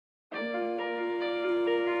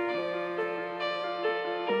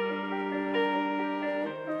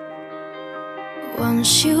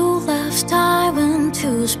Once you left, I went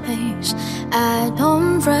to space. I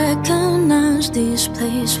don't recognize this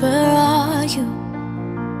place. Where are you?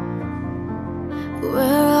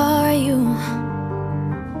 Where are you?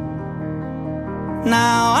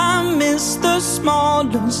 Now I miss the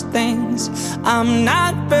smallest things. I'm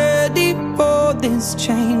not ready for this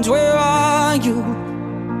change. Where are you?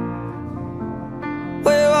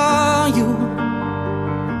 Where are you?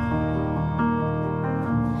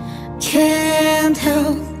 Can't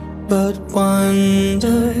help but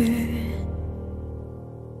wonder.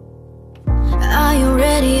 Are you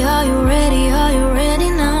ready? Are you ready? Are you ready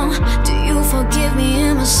now? Do you forgive me?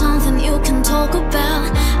 Am I something you can talk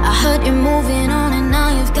about? I heard you're moving on and now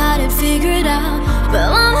you've got it figured out.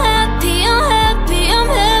 Well, I'm happy, I'm happy, I'm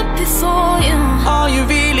happy for you. Are you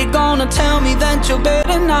really gonna tell me that you're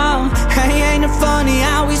better now? Hey, ain't it funny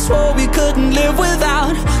how we swore we couldn't live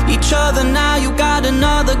without each other? Now you got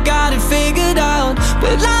another, got it figured out.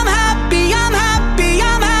 Well, I'm happy, I'm happy,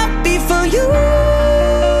 I'm happy for you.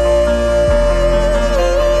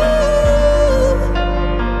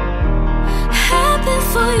 Happy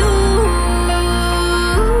for you.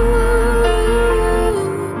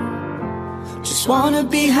 Just wanna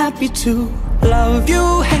be happy to love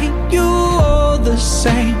you, hate you, all the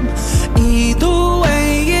same. Either way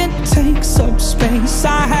it takes up space.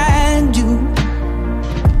 I had you,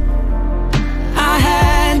 I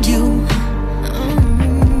had you.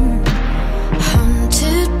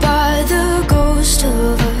 Haunted by the ghost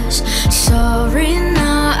of us. Sorry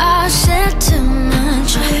now, I said too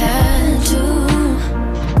much. I had to,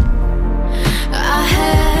 I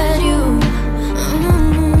had you.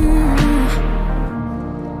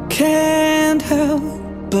 Can't help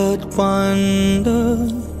but wonder.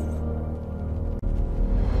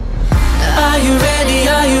 Are you ready?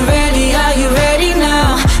 Are you ready? Are you ready now?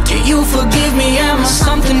 Do you forgive me? Am I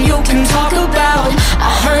something you can talk about?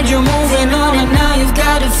 I heard you're moving on and now you've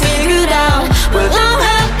got it figured out. Well, I'm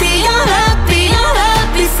happy, I'm happy, I'm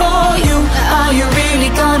happy for you. Are you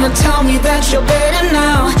really gonna tell me that you're better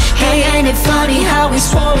now? Hey, ain't it funny how we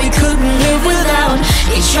swore we couldn't live without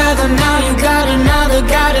each other? Now you got another,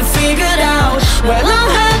 got it figured out. Well, I'm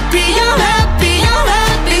happy, I'm happy, I'm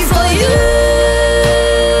happy for you.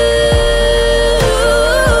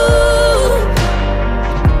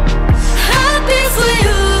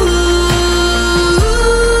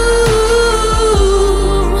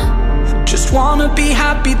 Wanna be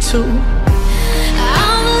happy too.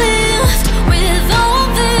 I'm lived with all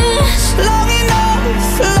this long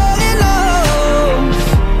enough, long enough.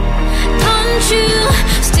 Don't you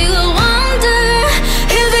still wonder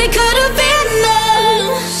if it could have been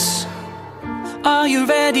us? Are you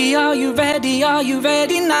ready? Are you ready? Are you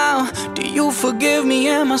ready now? Do you forgive me?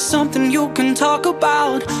 Am I something you can talk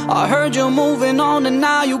about? I heard you're moving on and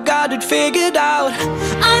now you got it figured out.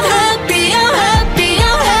 I'm happy, I'm happy,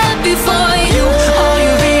 I'm happy for you. Are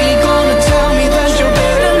you really gonna tell me that you're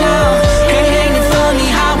better now? Hey, ain't it funny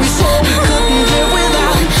how we swore we couldn't live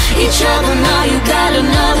without each other? Now you got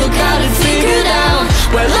another, got it figured out.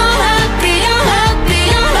 Well, I'm happy, I'm happy,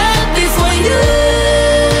 I'm happy for you.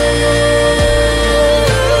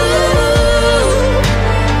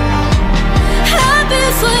 Happy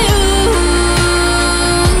for you.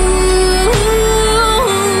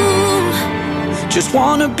 Just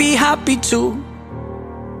wanna be happy too.